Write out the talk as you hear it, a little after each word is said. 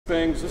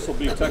Things. This will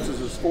be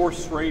Texas's fourth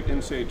straight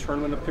NCAA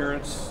tournament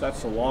appearance.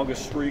 That's the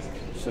longest streak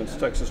since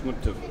Texas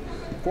went to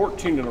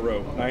 14 in a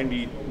row,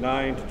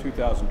 99 to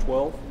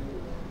 2012.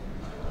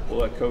 We'll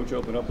let Coach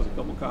open up with a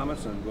couple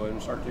comments and go ahead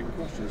and start taking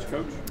questions.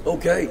 Coach?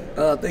 Okay.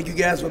 Thank you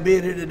guys for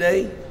being here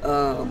today.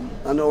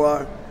 I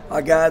know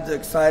our guys are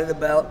excited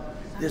about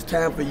this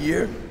time of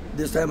year.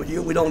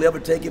 We don't ever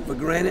take it for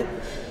granted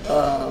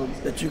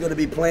that you're going to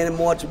be playing in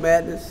March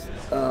Madness.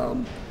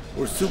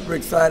 We're super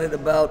excited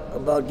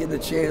about getting a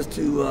chance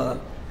to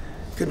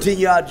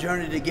continue our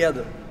journey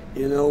together.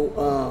 You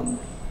know,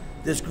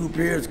 this group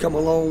here has come a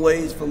long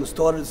ways from the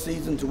start of the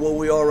season to where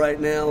we are right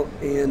now,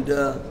 and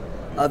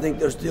I think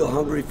they're still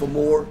hungry for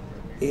more,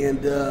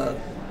 and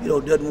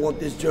doesn't want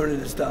this journey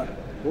to stop.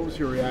 What was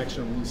your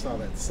reaction when you saw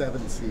that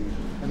 7 seed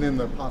and then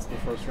the possible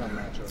first-round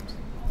matchups?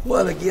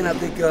 Well, again, I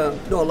think a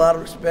lot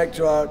of respect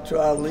to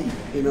our league.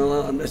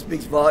 That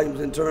speaks volumes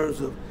in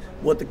terms of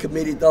what the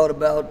committee thought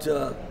about.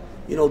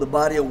 The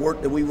body of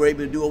work that we were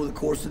able to do over the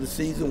course of the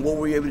season, what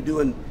we were able to do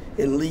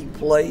in league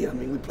play. I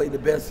mean, we played the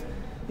best,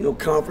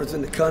 conference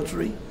in the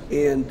country,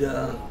 and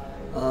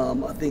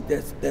I think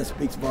that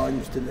speaks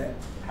volumes to that.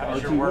 How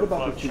does your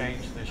workflow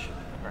change this year,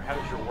 or how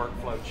does your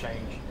workflow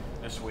change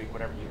this week?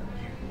 Whatever you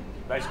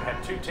basically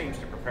had 2 teams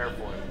to prepare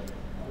for it.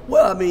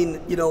 Well, I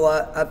mean,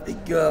 I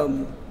think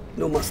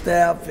my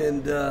staff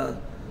and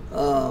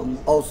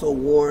also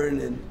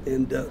Warren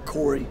and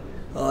Corey.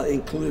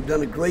 Included,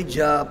 done a great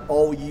job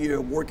all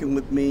year working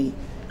with me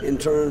in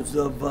terms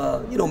of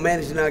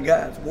managing our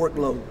guys'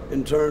 workload,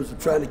 in terms of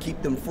trying to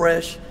keep them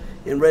fresh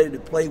and ready to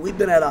play. We've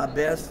been at our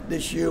best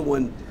this year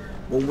when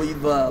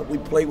we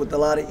played with a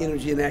lot of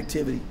energy and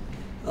activity.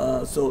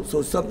 So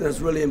something that's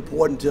really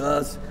important to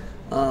us.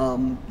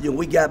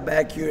 We got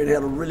back here and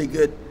had a really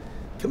good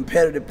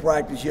competitive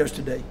practice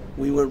yesterday.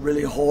 We went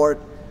really hard.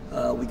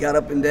 We got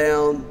up and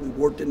down. We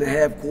worked in the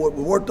half court.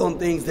 We worked on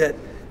things that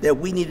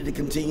we needed to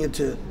continue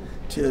to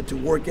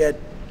work at,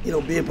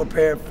 being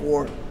prepared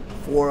for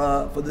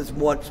this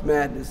March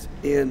Madness.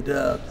 And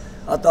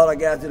I thought our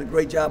guys did a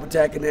great job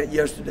attacking that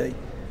yesterday.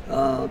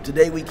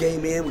 Today we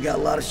came in, we got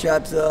a lot of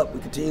shots up,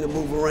 we continue to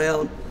move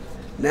around.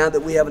 Now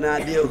that we have an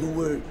idea of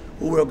who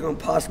we're going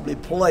to possibly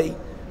play,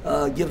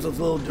 gives us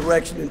a little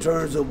direction in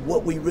terms of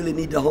what we really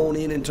need to hone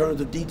in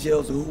terms of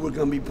details of who we're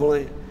going to be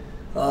playing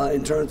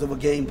in terms of a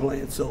game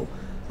plan. So,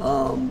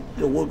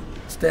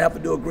 staff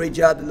will do a great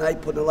job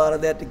tonight putting a lot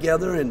of that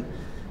together, and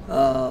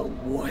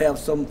we'll have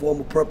some form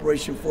of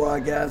preparation for our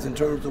guys in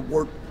terms of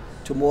work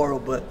tomorrow.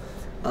 But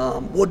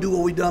we'll do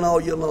what we've done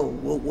all year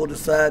long. We'll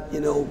decide,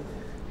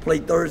 play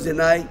Thursday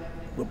night.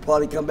 We'll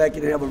probably come back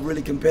in and have a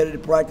really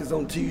competitive practice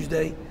on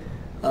Tuesday.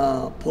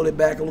 Pull it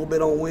back a little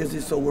bit on Wednesday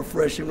so we're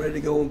fresh and ready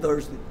to go on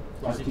Thursday.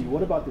 Steve,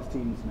 what about this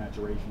team's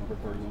maturation over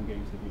 31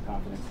 games to give you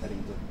confidence heading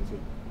into this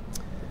week?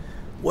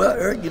 Well,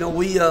 Eric,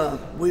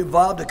 we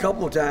evolved a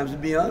couple of times, to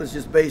be honest,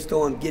 just based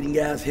on getting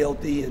guys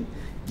healthy and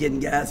getting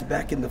guys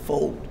back in the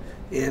fold.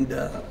 And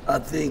I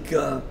think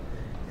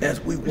as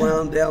we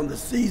wound down the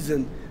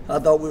season, I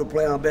thought we were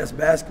playing our best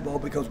basketball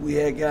because we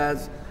had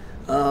guys,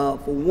 for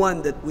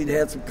one, that we'd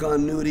had some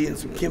continuity and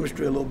some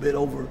chemistry a little bit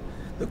over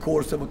the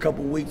course of a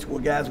couple of weeks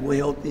where guys were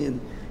healthy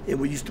and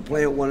we used to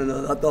play with one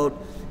another. I thought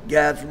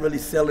guys really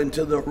settled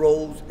into their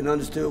roles and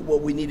understood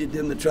what we needed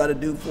them to try to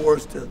do for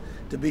us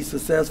to be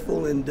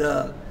successful. And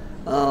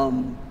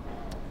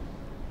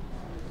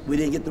we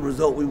didn't get the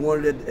result we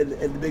wanted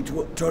at the Big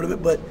 12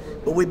 tournament, but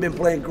we've been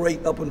playing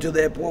great up until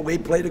that point. We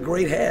played a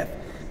great half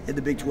at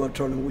the Big 12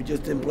 tournament. We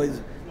just didn't play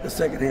the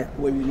second half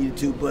the way we needed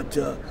to.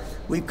 But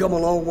we've come a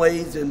long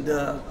ways, and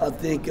I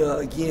think,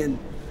 again,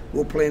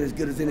 we're playing as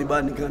good as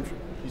anybody in the country.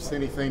 You say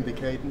anything to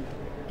Caden?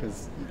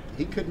 Because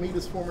he could meet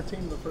his former team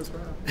in the first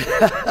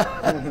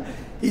round.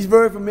 He's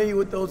very familiar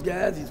with those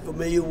guys. He's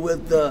familiar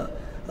with a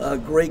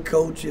great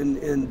coach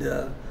and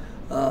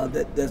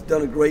that's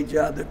done a great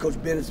job.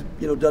 Coach Bennett's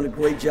done a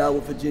great job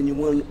with Virginia.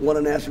 Won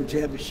a national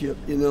championship.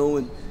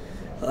 And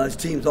his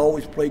team's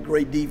always played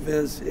great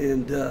defense,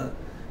 and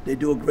they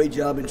do a great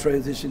job in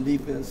transition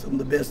defense. Some of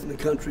the best in the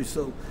country.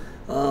 So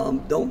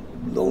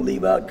don't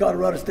leave out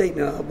Colorado State.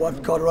 Now I've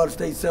watched Colorado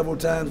State several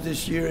times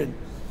this year, and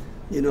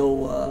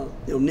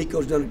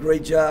Nico's done a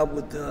great job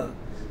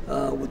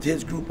with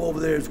his group over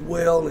there as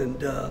well, and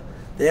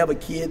they have a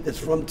kid that's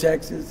from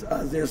Texas,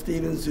 Isaiah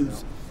Stevens,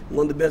 who's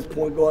one of the best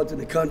point guards in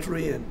the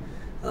country, and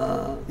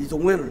he's a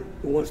winner.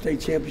 He won a state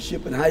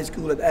championship in high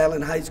school at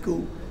Allen High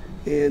School,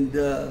 and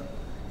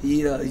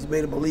he's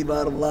made a believer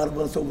out of a lot of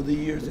us over the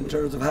years in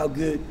terms of how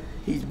good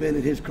he's been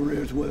in his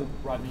career as well.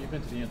 Rodney, you've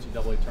been to the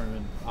NCAA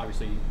tournament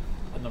obviously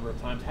a number of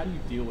times. How do you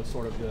deal with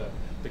sort of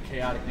the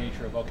chaotic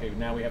nature of, okay,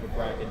 now we have a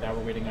bracket, now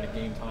we're waiting on a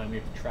game time, we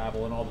have to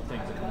travel, and all the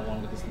things that come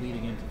along with this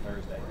leading into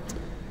Thursday?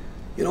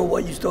 You know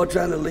what, you start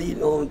trying to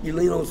lean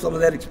on some of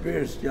that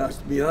experience, Josh,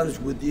 to be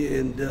honest with you.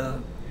 And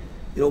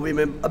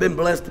I've been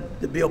blessed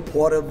to be a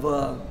part of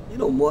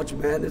March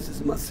Madness.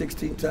 This is my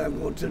 16th time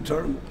going to the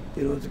tournament,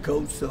 as a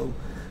coach. So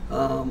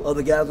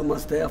other guys on my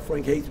staff,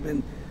 Frank Hate's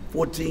been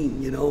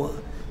 14,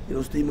 You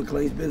know, Steve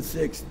McLean's been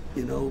 6.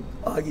 You know,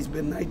 Augie's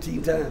been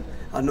 19 times.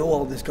 I know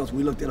all this because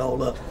we looked it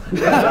all up.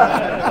 And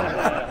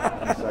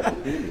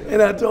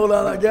I told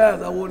all our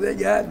guys, I want that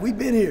guys, we've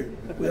been here.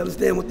 We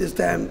understand what this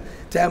time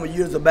of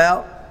year is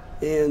about.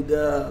 And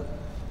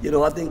you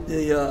know, I think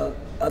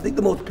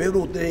the most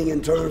pivotal thing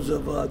in terms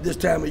of this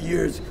time of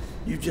year is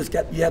you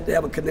have to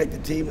have a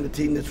connected team and a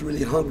team that's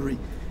really hungry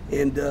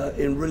and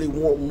really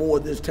want more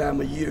this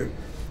time of year.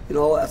 You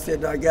know, I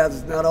said to our guys,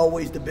 it's not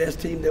always the best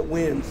team that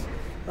wins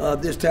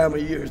this time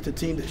of year. It's the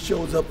team that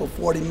shows up for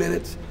 40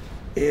 minutes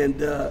and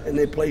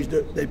they play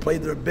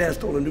their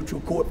best on a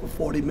neutral court for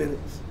 40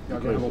 minutes. Y'all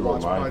gonna have a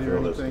watch party or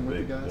anything with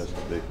the guys? That's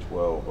the Big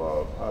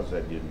 12. How's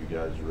that getting you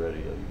guys ready?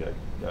 You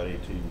got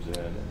 8 teams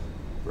in and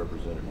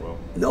represented well?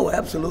 No,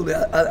 absolutely.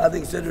 I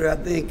think,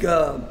 Cedric,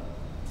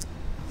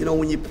 you know,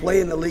 when you play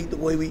in the league the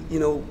way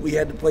we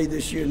had to play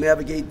this year,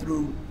 navigate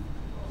through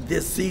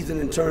this season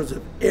in terms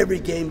of every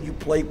game you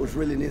played was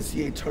really an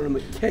NCAA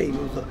tournament game.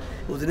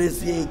 It was an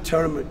NCAA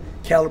tournament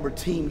caliber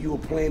team you were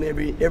playing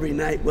every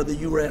night, whether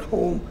you were at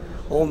home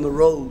or on the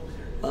road.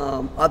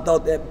 I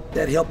thought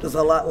that helped us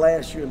a lot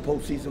last year in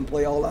postseason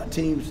play. All our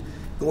teams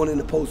going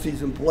into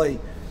postseason play.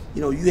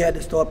 You know, you had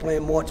to start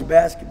playing March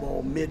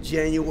basketball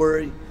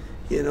mid-January.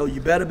 You know,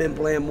 you better been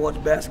playing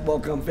March basketball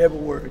come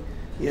February.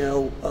 You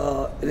know,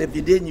 and if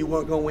you didn't, you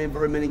weren't going to win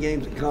very many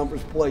games in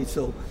conference play.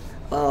 So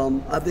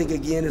I think,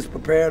 again, it's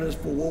prepared us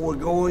for where we're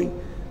going.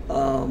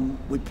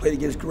 We played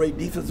against great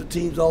defensive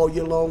teams all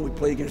year long. We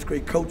played against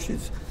great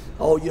coaches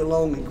all year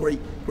long and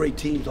great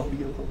teams all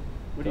year long.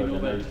 What do you know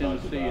about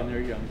Tennessee and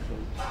their young coach?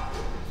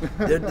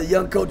 The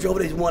young coach over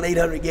there's won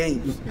 800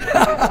 games.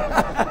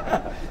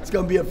 It's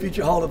going to be a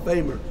future Hall of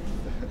Famer.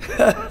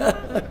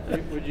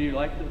 Would you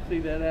like to see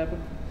that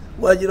happen?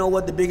 Well, you know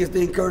what the biggest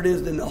thing, Kurt,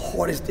 is, and the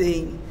hardest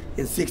thing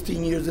in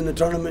 16 years in the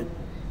tournament?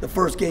 The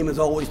first game is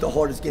always the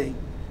hardest game.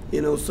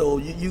 You know, so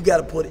you got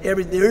to put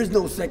there is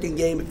no second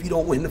game if you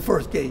don't win the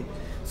first game.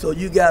 So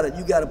you got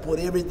to put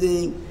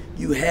everything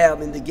you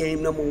have into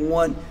game number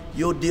 1.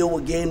 You'll deal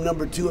with game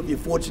number 2 if you're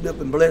fortunate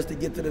and blessed to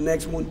get to the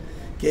next one.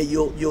 Okay,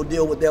 you'll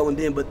deal with that one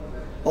then. But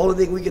only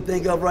thing we can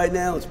think of right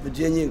now is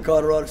Virginia and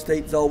Colorado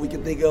State is all we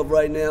can think of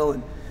right now.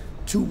 And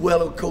 2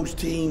 well-coached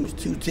teams,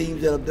 2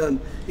 teams that have done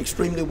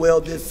extremely well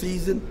this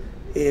season.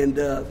 And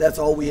that's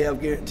all we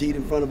have guaranteed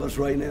in front of us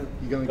right now.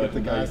 You going to get the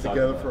guys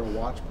together for a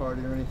watch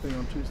party or anything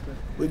on Tuesday?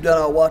 We've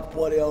done our watch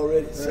party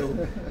already.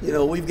 So, you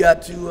know, we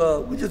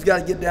just got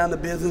to get down to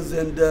business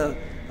and,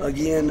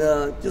 again,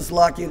 just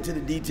lock into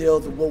the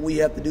details of what we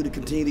have to do to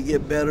continue to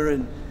get better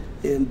and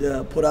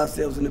put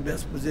ourselves in the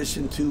best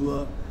position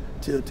to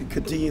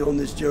continue on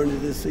this journey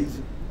this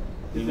season.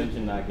 You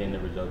mentioned not getting the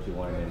results you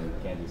wanted in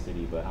Kansas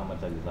City, but how much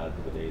has these last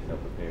couple of days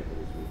helped prepare for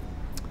this week?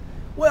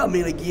 Well, I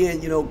mean,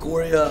 again, you know,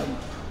 Corey, you're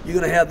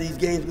going to have these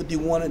games with you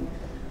one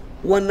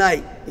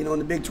night, you know, in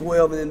the Big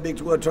 12 and then Big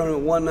 12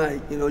 tournament one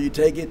night. You know, you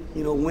take it,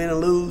 you know, win and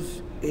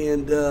lose.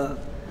 And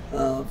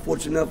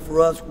fortunate enough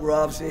for us, we're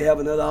obviously have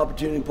another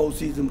opportunity in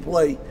postseason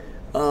play.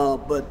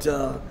 But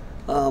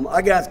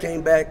our guys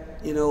came back,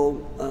 you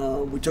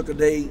know, we took a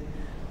day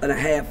and a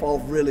half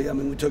off, really. I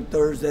mean, we took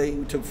Thursday,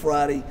 we took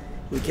Friday.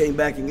 We came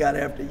back and got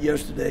after it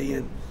yesterday.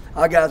 And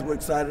our guys were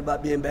excited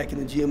about being back in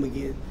the gym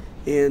again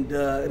and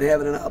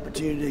having an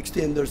opportunity to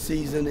extend their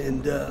season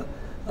and,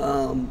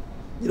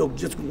 you know,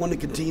 just want to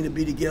continue to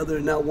be together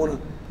and not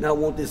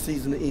want this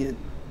season to end.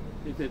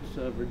 If it's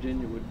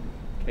Virginia, would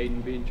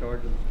Caden be in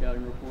charge of the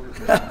scouting report?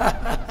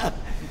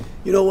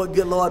 You know what?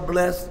 Good Lord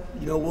bless.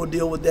 You know, we'll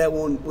deal with that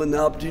when the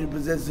opportunity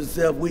presents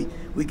itself. We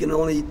can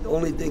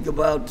only think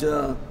about,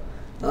 you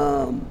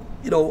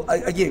know,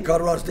 again,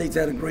 Colorado State's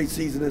had a great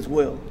season as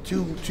well.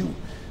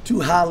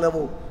 Two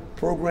high-level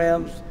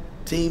programs,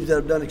 teams that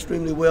have done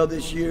extremely well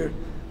this year.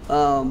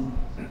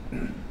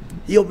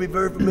 He'll be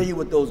very familiar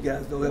with those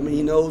guys, though. I mean,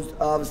 he knows,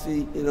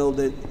 obviously, you know,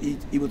 that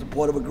he was a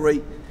part of a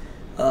great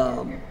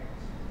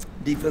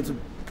defensive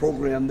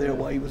program there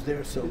while he was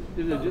there. So,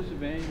 is it a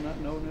disadvantage not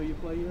knowing who you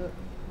play yet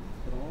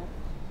at all?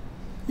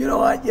 You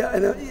know,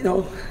 you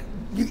know,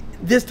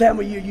 this time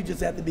of year, you just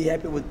have to be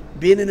happy with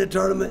being in the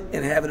tournament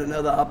and having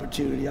another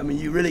opportunity. I mean,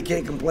 you really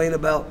can't complain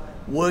about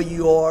where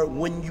you are,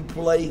 when you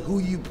play, who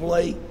you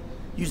play.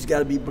 You just got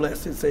to be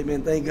blessed and say,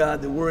 man, thank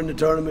God that we're in the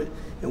tournament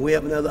and we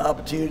have another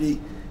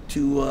opportunity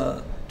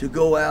to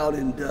go out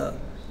and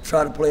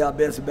try to play our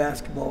best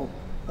basketball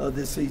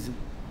this season.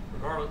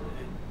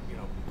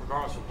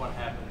 Regardless of what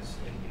happens,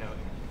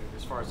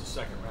 as far as the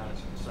second round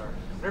is concerned,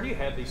 whenever you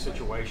have these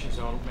situations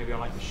maybe on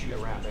like the shoot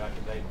around like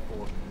the day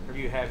before, whenever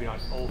you have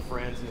like old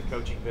friends in the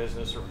coaching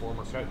business or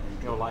former coach,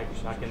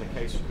 like in the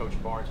case of Coach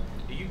Barnes,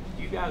 do you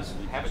guys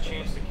have a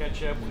chance to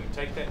catch up? Will you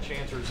take that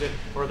chance,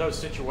 or are those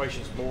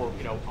situations more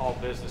all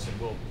business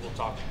and we'll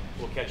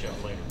catch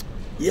up later?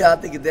 Yeah, I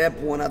think at that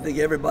point, I think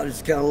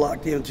everybody's kind of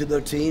locked into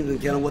their teams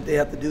and kind of what they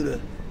have to do to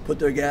put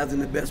their guys in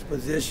the best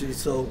position.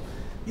 So,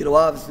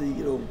 obviously,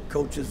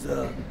 Coach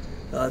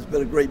has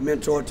been a great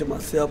mentor to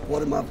myself,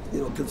 part of my,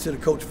 consider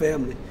Coach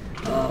family.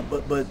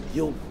 But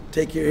he'll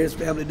take care of his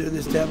family during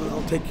this time, and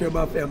I'll take care of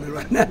my family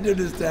right now during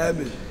this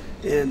time.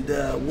 and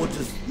we'll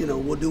just,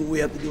 we'll do what we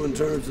have to do in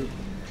terms of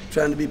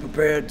trying to be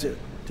prepared to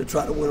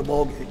try to win a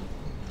ball game.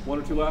 One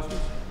or two last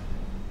ones?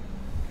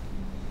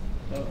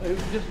 It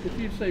was just, if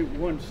you say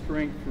one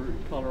strength for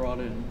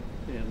Colorado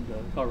and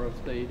Colorado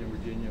State and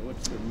Virginia,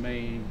 what's their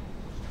main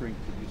strength,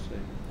 would you say?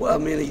 Well, I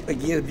mean,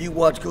 again, if you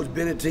watch Coach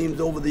Bennett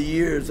teams over the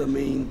years, I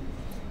mean,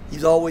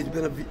 he's always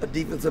been a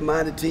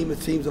defensive-minded team.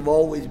 His teams have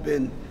always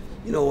been,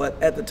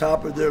 at the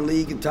top of their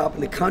league and top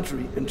in the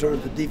country in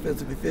terms of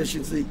defensive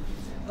efficiency.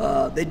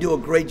 They do a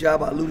great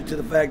job. I alluded to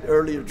the fact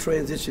earlier,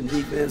 transition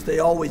defense. They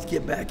always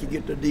get back and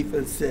get their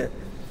defense set.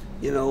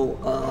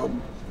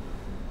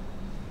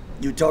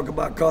 You talk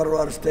about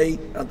Colorado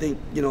State. I think,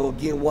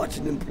 again,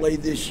 watching them play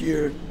this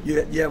year, you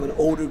have an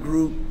older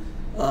group.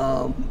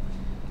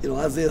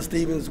 Isaiah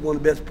Stevens is one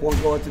of the best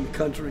point guards in the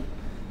country.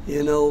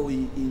 He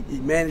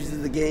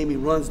manages the game. He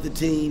runs the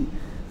team.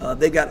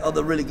 They got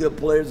other really good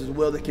players as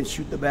well that can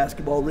shoot the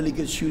basketball, really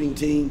good shooting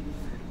team.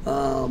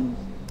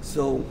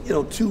 So,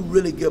 two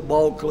really good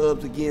ball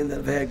clubs, again, that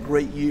have had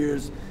great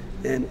years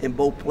and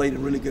both played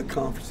in really good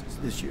conferences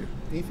this year.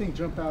 Anything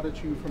jump out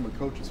at you from a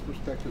coach's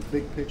perspective,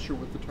 big picture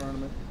with the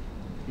tournament?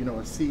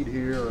 A seed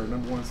here or a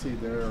 #1 seed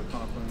there or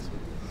conference?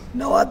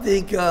 No, I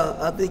think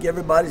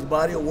everybody's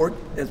body of work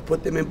has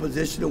put them in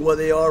position of where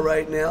they are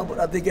right now. But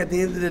I think at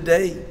the end of the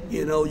day,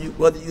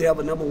 whether you have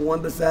a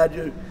 #1 beside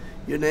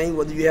your name,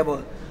 whether you have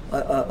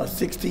a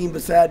 16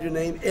 beside your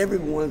name,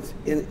 everyone's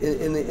in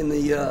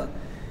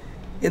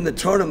the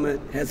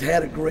tournament has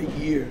had a great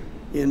year,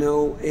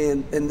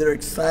 and they're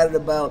excited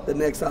about the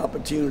next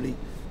opportunity,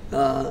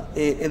 and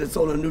it's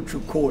on a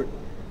neutral court.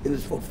 And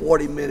it's for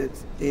 40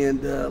 minutes.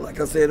 And like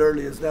I said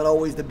earlier, it's not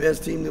always the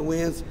best team that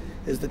wins.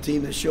 It's the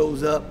team that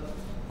shows up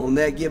on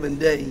that given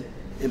day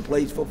and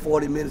plays for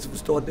 40 minutes from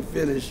start to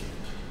finish,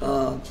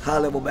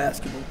 high-level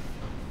basketball.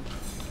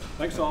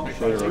 Thanks all. Thank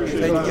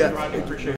you, guys.